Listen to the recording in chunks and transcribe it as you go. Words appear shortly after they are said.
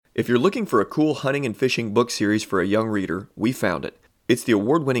If you're looking for a cool hunting and fishing book series for a young reader, we found it. It's the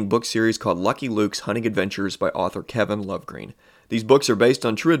award-winning book series called Lucky Luke's Hunting Adventures by author Kevin Lovegreen. These books are based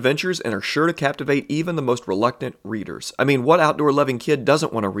on true adventures and are sure to captivate even the most reluctant readers. I mean, what outdoor-loving kid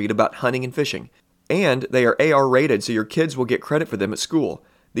doesn't want to read about hunting and fishing? And they are AR rated, so your kids will get credit for them at school.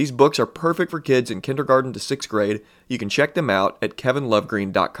 These books are perfect for kids in kindergarten to 6th grade. You can check them out at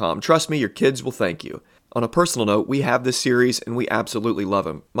kevinlovegreen.com. Trust me, your kids will thank you. On a personal note, we have this series and we absolutely love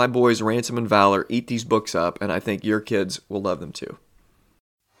them. My boys Ransom and Valor eat these books up, and I think your kids will love them too.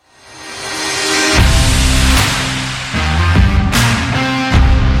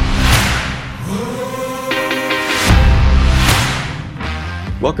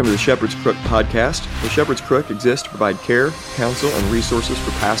 Welcome to the Shepherd's Crook podcast. The Shepherd's Crook exists to provide care, counsel, and resources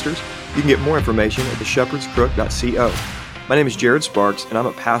for pastors. You can get more information at theshepherdscrook.co. My name is Jared Sparks, and I'm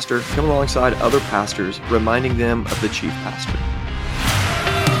a pastor coming alongside other pastors, reminding them of the chief pastor.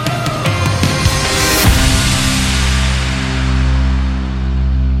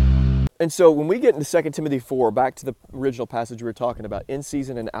 And so when we get into 2 Timothy 4, back to the original passage we were talking about,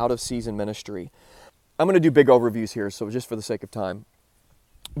 in-season and out-of-season ministry, I'm going to do big overviews here, so just for the sake of time.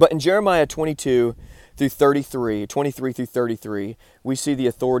 But in Jeremiah 23 through 33, we see the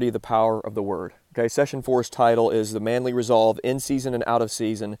authority, the power of the word. Okay, session 4's title is The Manly Resolve, In Season and Out of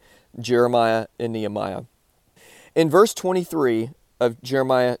Season, Jeremiah and Nehemiah. In verse 23 of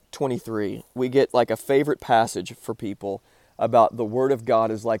Jeremiah 23, we get like a favorite passage for people about the word of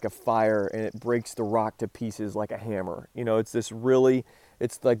God is like a fire and it breaks the rock to pieces like a hammer. You know, it's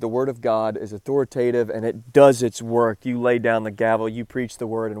like the word of God is authoritative and it does its work. You lay down the gavel, you preach the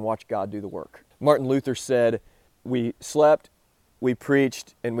word, and watch God do the work. Martin Luther said, we slept, we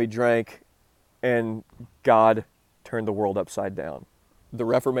preached, and we drank, and God turned the world upside down. The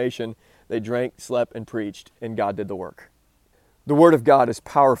Reformation, they drank, slept, and preached, and God did the work. The word of God is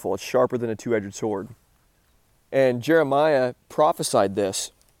powerful. It's sharper than a two-edged sword. And Jeremiah prophesied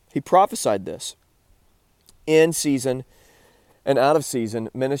this. He prophesied this. In season and out of season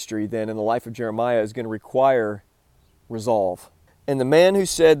ministry then in the life of Jeremiah is going to require resolve. And the man who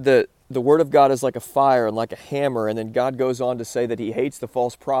said that the word of God is like a fire and like a hammer, and then God goes on to say that he hates the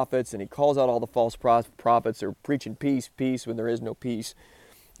false prophets and he calls out all the false prophets. They're preaching peace, peace when there is no peace.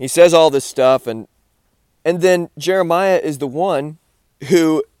 He says all this stuff, and then Jeremiah is the one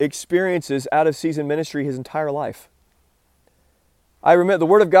who experiences out-of-season ministry his entire life. I remember the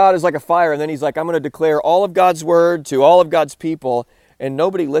word of God is like a fire, and then he's like, I'm going to declare all of God's word to all of God's people, and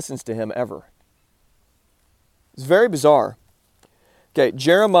nobody listens to him ever. It's very bizarre. Okay,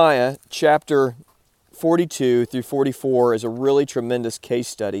 Jeremiah chapter 42 through 44 is a really tremendous case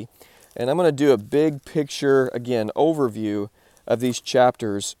study, and I'm going to do a big picture, again, overview of these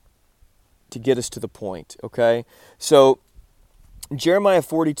chapters to get us to the point, okay? So, Jeremiah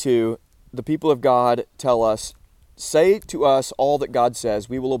 42, the people of God tell us, say to us all that God says,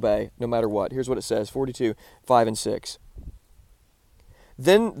 we will obey, no matter what. Here's what it says, 42, 5 and 6.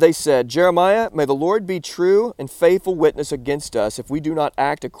 Then they said, Jeremiah, may the Lord be true and faithful witness against us if we do not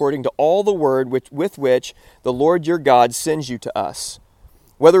act according to all the word with which the Lord your God sends you to us.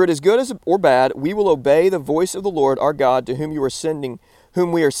 Whether it is good or bad, we will obey the voice of the Lord our God to whom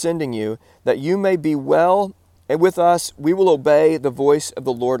we are sending you, that you may be well, and with us we will obey the voice of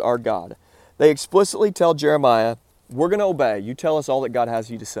the Lord our God. They explicitly tell Jeremiah, we're going to obey. You tell us all that God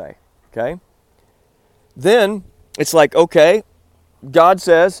has you to say. Okay? Then it's like, okay,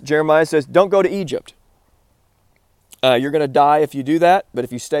 Jeremiah says, don't go to Egypt. You're going to die if you do that, but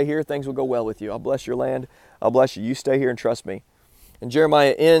if you stay here, things will go well with you. I'll bless your land. I'll bless you. You stay here and trust me. And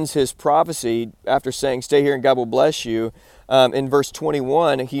Jeremiah ends his prophecy after saying, stay here and God will bless you. In verse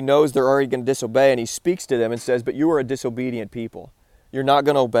 21, he knows they're already going to disobey, and he speaks to them and says, but you are a disobedient people. You're not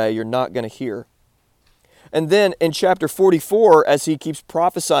going to obey. You're not going to hear. And then in chapter 44, as he keeps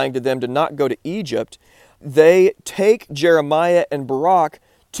prophesying to them to not go to Egypt, they take Jeremiah and Barak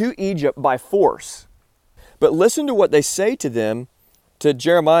to Egypt by force. But listen to what they say to them, to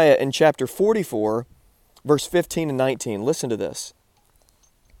Jeremiah in chapter 44, verse 15 and 19. Listen to this.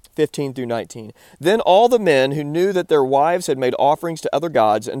 15 through 19. Then all the men who knew that their wives had made offerings to other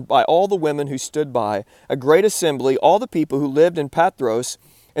gods, and by all the women who stood by, a great assembly, all the people who lived in Pathros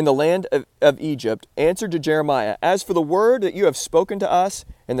in the land of Egypt, answered to Jeremiah, as for the word that you have spoken to us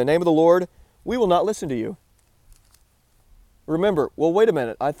in the name of the Lord, we will not listen to you. Remember, well, wait a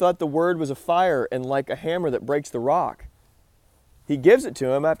minute. I thought the word was a fire and like a hammer that breaks the rock. He gives it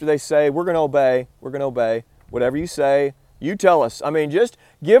to him after they say, we're going to obey. We're going to obey. Whatever you say, you tell us. I mean, just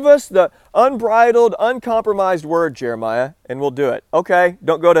give us the unbridled, uncompromised word, Jeremiah, and we'll do it. Okay,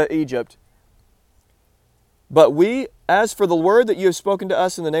 don't go to Egypt. But as for the word that you have spoken to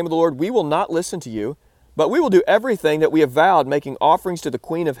us in the name of the Lord, we will not listen to you, but we will do everything that we have vowed, making offerings to the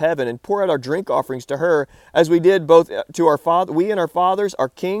Queen of Heaven, and pour out our drink offerings to her, as we did both to our father, we and our fathers, our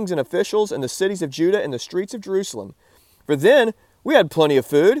kings and officials, in the cities of Judah and the streets of Jerusalem. For then we had plenty of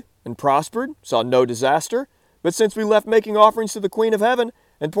food, and prospered, saw no disaster. But since we left making offerings to the Queen of Heaven,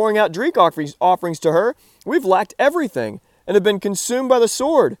 and pouring out drink offerings to her, we've lacked everything, and have been consumed by the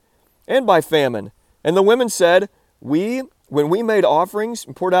sword, and by famine. And the women said, when we made offerings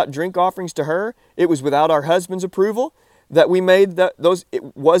and poured out drink offerings to her, it was without our husband's approval that we made was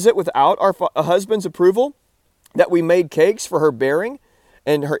it without our husband's approval that we made cakes for her bearing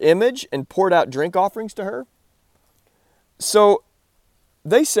and her image and poured out drink offerings to her? So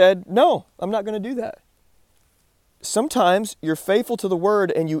they said, no, I'm not going to do that. Sometimes you're faithful to the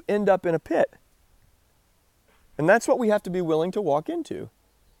word and you end up in a pit. And that's what we have to be willing to walk into.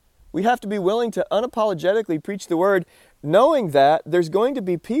 We have to be willing to unapologetically preach the word, knowing that there's going to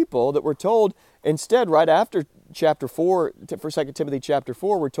be people that we're told instead, right after chapter 4, for 2 Timothy chapter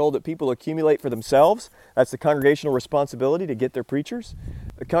 4, we're told that people accumulate for themselves. That's the congregational responsibility to get their preachers.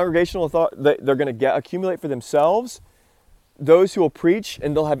 The congregational thought that they're going to accumulate for themselves those who will preach,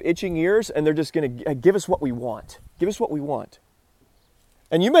 and they'll have itching ears, and they're just going to give us what we want. Give us what we want.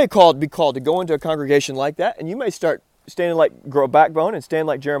 And you may be called to go into a congregation like that, and you may start grow a backbone and stand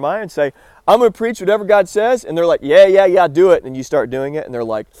like Jeremiah and say, I'm going to preach whatever God says. And they're like, yeah, do it. And you start doing it, and they're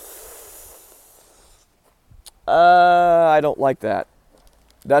like, I don't like that.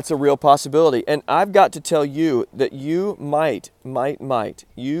 That's a real possibility. And I've got to tell you that you might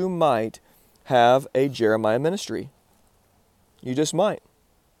have a Jeremiah ministry. You just might.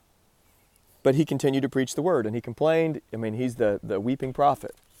 But he continued to preach the word, and he complained. I mean, he's the weeping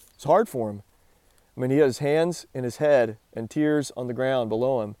prophet. It's hard for him. I mean, he had his hands in his head and tears on the ground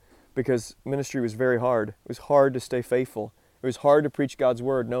below him because ministry was very hard. It was hard to stay faithful. It was hard to preach God's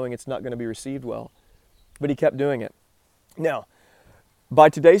word knowing it's not going to be received well. But he kept doing it. Now, by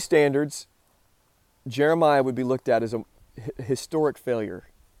today's standards, Jeremiah would be looked at as a historic failure.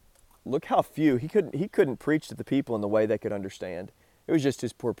 Look how few. He couldn't preach to the people in the way they could understand. It was just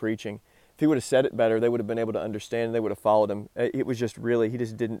his poor preaching. If he would have said it better, they would have been able to understand and they would have followed him. It was just really, he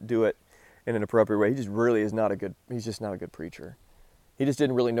just didn't do it in an appropriate way. He just really is he's just not a good preacher. He just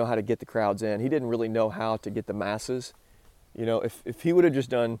didn't really know how to get the crowds in. He didn't really know how to get the masses. You know, if he would have just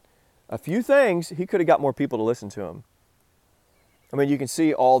done a few things, he could have got more people to listen to him. I mean, you can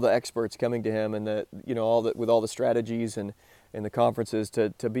see all the experts coming to him and with all the strategies and the conferences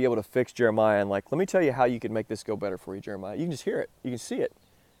to be able to fix Jeremiah and let me tell you how you can make this go better for you, Jeremiah. You can just hear it. You can see it.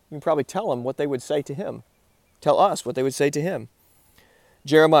 You can probably tell them what they would say to him. Tell us what they would say to him.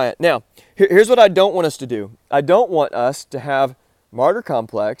 Jeremiah. Now, here's what I don't want us to do. I don't want us to have martyr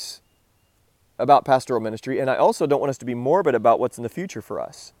complex about pastoral ministry, and I also don't want us to be morbid about what's in the future for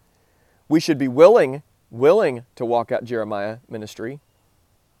us. We should be willing to walk out Jeremiah ministry,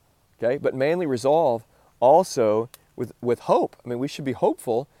 okay? But manly resolve also with hope. I mean, we should be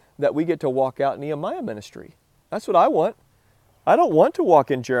hopeful that we get to walk out Nehemiah ministry. That's what I want. I don't want to walk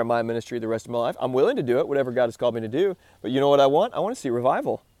in Jeremiah ministry the rest of my life. I'm willing to do it, whatever God has called me to do. But you know what I want? I want to see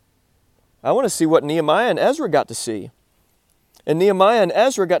revival. I want to see what Nehemiah and Ezra got to see. And Nehemiah and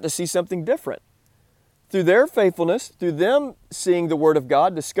Ezra got to see something different. Through their faithfulness, through them seeing the Word of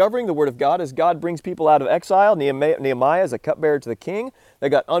God, discovering the Word of God as God brings people out of exile, Nehemiah is a cupbearer to the king. They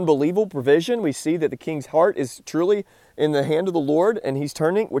got unbelievable provision. We see that the king's heart is truly in the hand of the Lord, and he's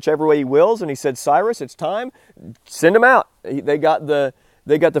turning whichever way he wills. And he said, Cyrus, it's time. Send them out. They got the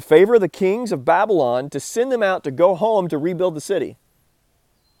favor of the kings of Babylon to send them out to go home to rebuild the city.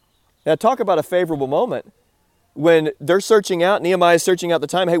 Now talk about a favorable moment. When they're searching out, Nehemiah's searching out the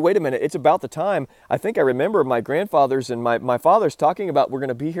time. Hey, wait a minute, it's about the time. I think I remember my grandfathers and my fathers talking about we're going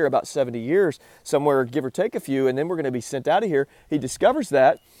to be here about 70 years, somewhere give or take a few, and then we're going to be sent out of here. He discovers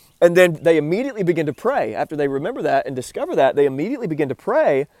that, and then they immediately begin to pray. After they remember that and discover that, they immediately begin to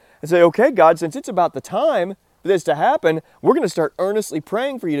pray and say, okay, God, since it's about the time for this to happen, we're going to start earnestly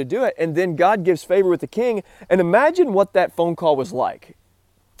praying for you to do it. And then God gives favor with the king. And imagine what that phone call was like.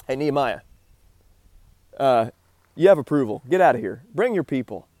 Hey, Nehemiah, you have approval. Get out of here. Bring your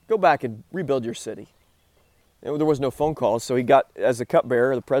people. Go back and rebuild your city. And there was no phone calls, so he got, as a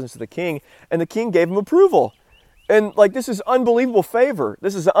cupbearer, the presence of the king, and the king gave him approval. And this is unbelievable favor.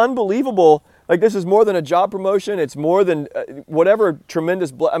 This is unbelievable. This is more than a job promotion. It's more than whatever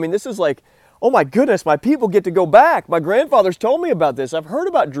tremendous. This is oh my goodness, my people get to go back. My grandfathers told me about this. I've heard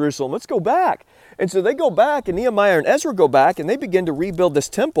about Jerusalem. Let's go back. And so they go back, and Nehemiah and Ezra go back, and they begin to rebuild this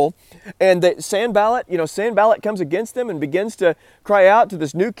temple. And Sanballat comes against them and begins to cry out to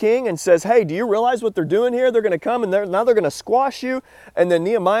this new king and says, hey, do you realize what they're doing here? They're going to come, and now they're going to squash you. And then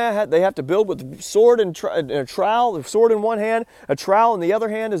Nehemiah, they have to build with sword and a trowel, the sword in one hand, a trowel in the other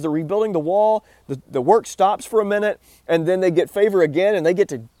hand as they're rebuilding the wall. The work stops for a minute, and then they get favor again, and they get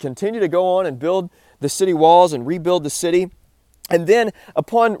to continue to go on and build the city walls and rebuild the city. And then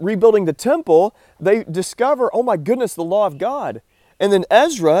upon rebuilding the temple, they discover, oh my goodness, the law of God. And then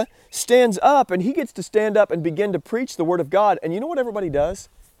Ezra stands up, and he gets to stand up and begin to preach the word of God. And you know what everybody does?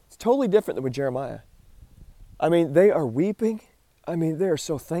 It's totally different than with Jeremiah. I mean, they are weeping. I mean, they are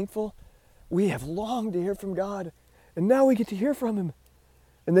so thankful. We have longed to hear from God, and now we get to hear from him.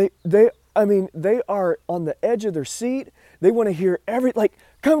 And they are on the edge of their seat. They want to hear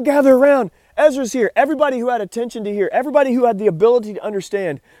come gather around. Ezra's here. Everybody who had attention to hear, everybody who had the ability to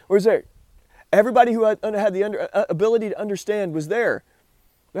understand was there. Everybody who had the ability to understand was there.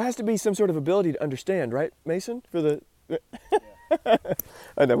 There has to be some sort of ability to understand, right, Mason?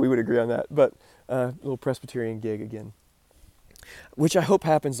 I know we would agree on that, but a little Presbyterian gig again, which I hope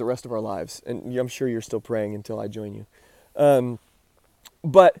happens the rest of our lives. And I'm sure you're still praying until I join you.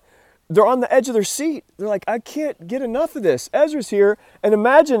 But they're on the edge of their seat. They're like, I can't get enough of this. Ezra's here. And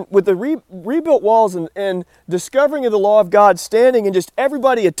imagine with the rebuilt walls and discovering of the law of God, standing and just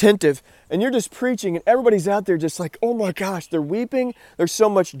everybody attentive. And you're just preaching and everybody's out there just like, oh my gosh, they're weeping. There's so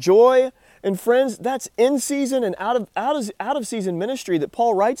much joy. And friends, that's in season and out of season ministry that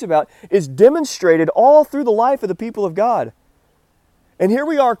Paul writes about is demonstrated all through the life of the people of God. And here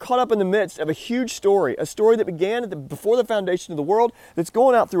we are caught up in the midst of a huge story, a story that began before the foundation of the world, that's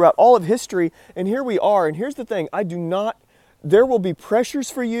going out throughout all of history. And here we are. And here's the thing, there will be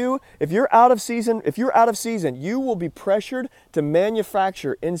pressures for you. If you're out of season, you will be pressured to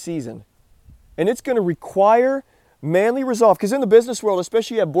manufacture in season. And it's going to require manly resolve. Because in the business world,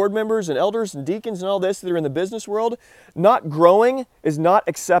 especially you have board members and elders and deacons and all this that are in the business world, not growing is not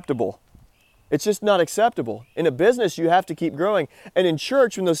acceptable. It's just not acceptable. In a business, you have to keep growing. And in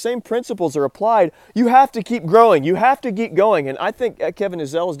church, when those same principles are applied, you have to keep growing. You have to keep going. And I think Kevin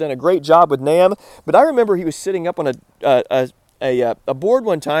Ezell has done a great job with NAM. But I remember he was sitting up on a board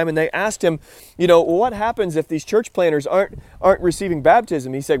one time, and they asked him, well, what happens if these church planners aren't receiving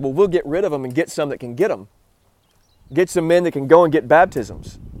baptism? He said, well, we'll get rid of them and get some that can get them. Get some men that can go and get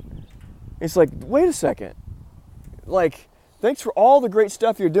baptisms. It's like, wait a second. Thanks for all the great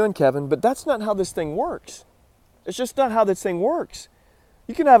stuff you're doing, Kevin, but that's not how this thing works. It's just not how this thing works.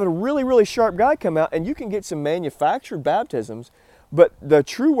 You can have a really, really sharp guy come out and you can get some manufactured baptisms, but the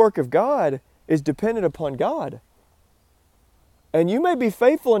true work of God is dependent upon God. And you may be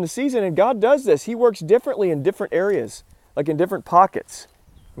faithful in the season, and God does this. He works differently in different areas, like in different pockets,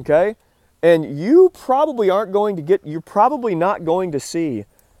 okay? And you're probably not going to see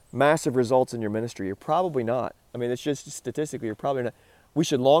massive results in your ministry. You're probably not. I mean, it's just statistically, you're probably not. We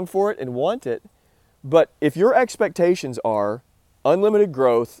should long for it and want it. But if your expectations are unlimited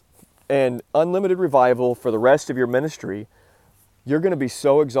growth and unlimited revival for the rest of your ministry, you're going to be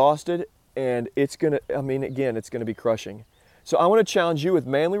so exhausted, and it's going to be crushing. So I want to challenge you with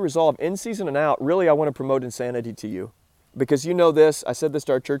manly resolve in season and out. Really, I want to promote insanity to you. Because you know this, I said this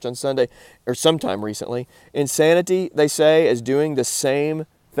to our church on Sunday, or sometime recently. Insanity, they say, is doing the same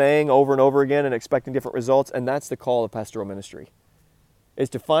thing over and over again and expecting different results, and that's the call of pastoral ministry, is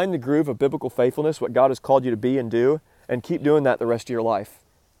to find the groove of biblical faithfulness, what God has called you to be and do, and keep doing that the rest of your life.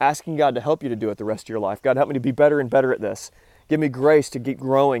 Asking God to help you to do it the rest of your life. God, help me to be better and better at this. Give me grace to keep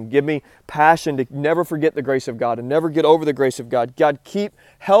growing. Give me passion to never forget the grace of God and never get over the grace of God. God,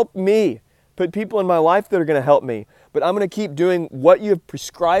 help me. Put people in my life that are going to help me. But I'm going to keep doing what you have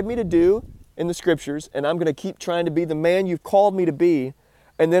prescribed me to do in the scriptures, and I'm going to keep trying to be the man you've called me to be.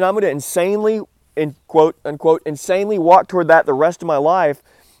 And then I'm going to insanely, in quote unquote, insanely walk toward that the rest of my life.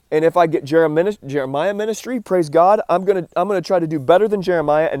 And if I get Jeremiah ministry, praise God, I'm going to try to do better than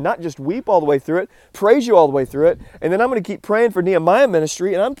Jeremiah and not just weep all the way through it, praise you all the way through it. And then I'm going to keep praying for Nehemiah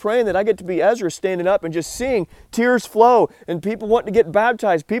ministry, and I'm praying that I get to be Ezra, standing up and just seeing tears flow and people wanting to get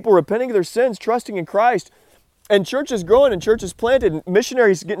baptized, people repenting of their sins, trusting in Christ, and churches growing and churches planted and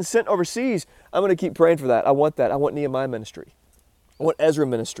missionaries getting sent overseas. I'm going to keep praying for that. I want that. I want Nehemiah ministry. I want Ezra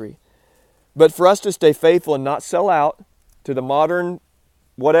ministry. But for us to stay faithful and not sell out to the modern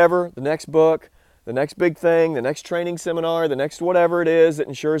whatever, the next book, the next big thing, the next training seminar, the next whatever it is that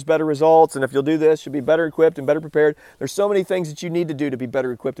ensures better results, and if you'll do this, you'll be better equipped and better prepared. There's so many things that you need to do to be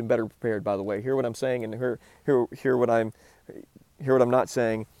better equipped and better prepared, by the way. Hear what I'm saying and hear what I'm not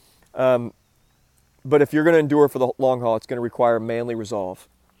saying. But if you're going to endure for the long haul, it's going to require manly resolve.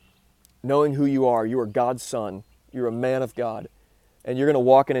 knowing who you are God's son, you're a man of God, and you're going to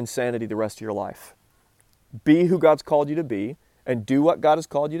walk in insanity the rest of your life. Be who God's called you to be, and do what God has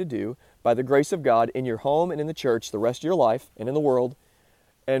called you to do by the grace of God in your home and in the church the rest of your life and in the world.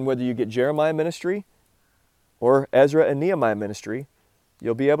 And whether you get Jeremiah ministry or Ezra and Nehemiah ministry,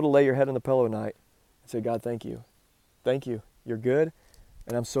 you'll be able to lay your head on the pillow at night and say, God, thank you. Thank you. You're good,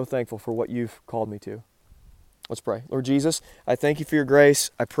 and I'm so thankful for what you've called me to. Let's pray. Lord Jesus, I thank you for your grace.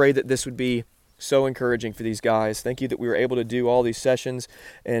 I pray that this would be so encouraging for these guys. Thank you that we were able to do all these sessions.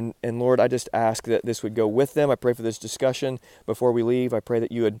 And Lord, I just ask that this would go with them. I pray for this discussion before we leave. I pray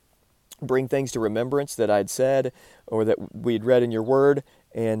that you would bring things to remembrance that I'd said or that we'd read in your word,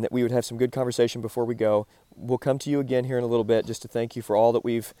 and that we would have some good conversation before we go. We'll come to you again here in a little bit just to thank you for all that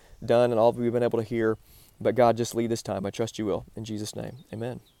we've done and all that we've been able to hear. But God, just lead this time. I trust you will. In Jesus' name,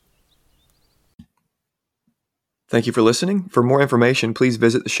 amen. Thank you for listening. For more information, please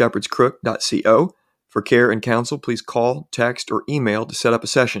visit theshepherdscrook.co. For care and counsel, please call, text, or email to set up a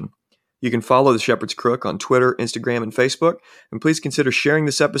session. You can follow The Shepherd's Crook on Twitter, Instagram, and Facebook. And please consider sharing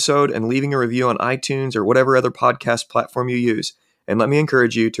this episode and leaving a review on iTunes or whatever other podcast platform you use. And let me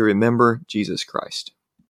encourage you to remember Jesus Christ.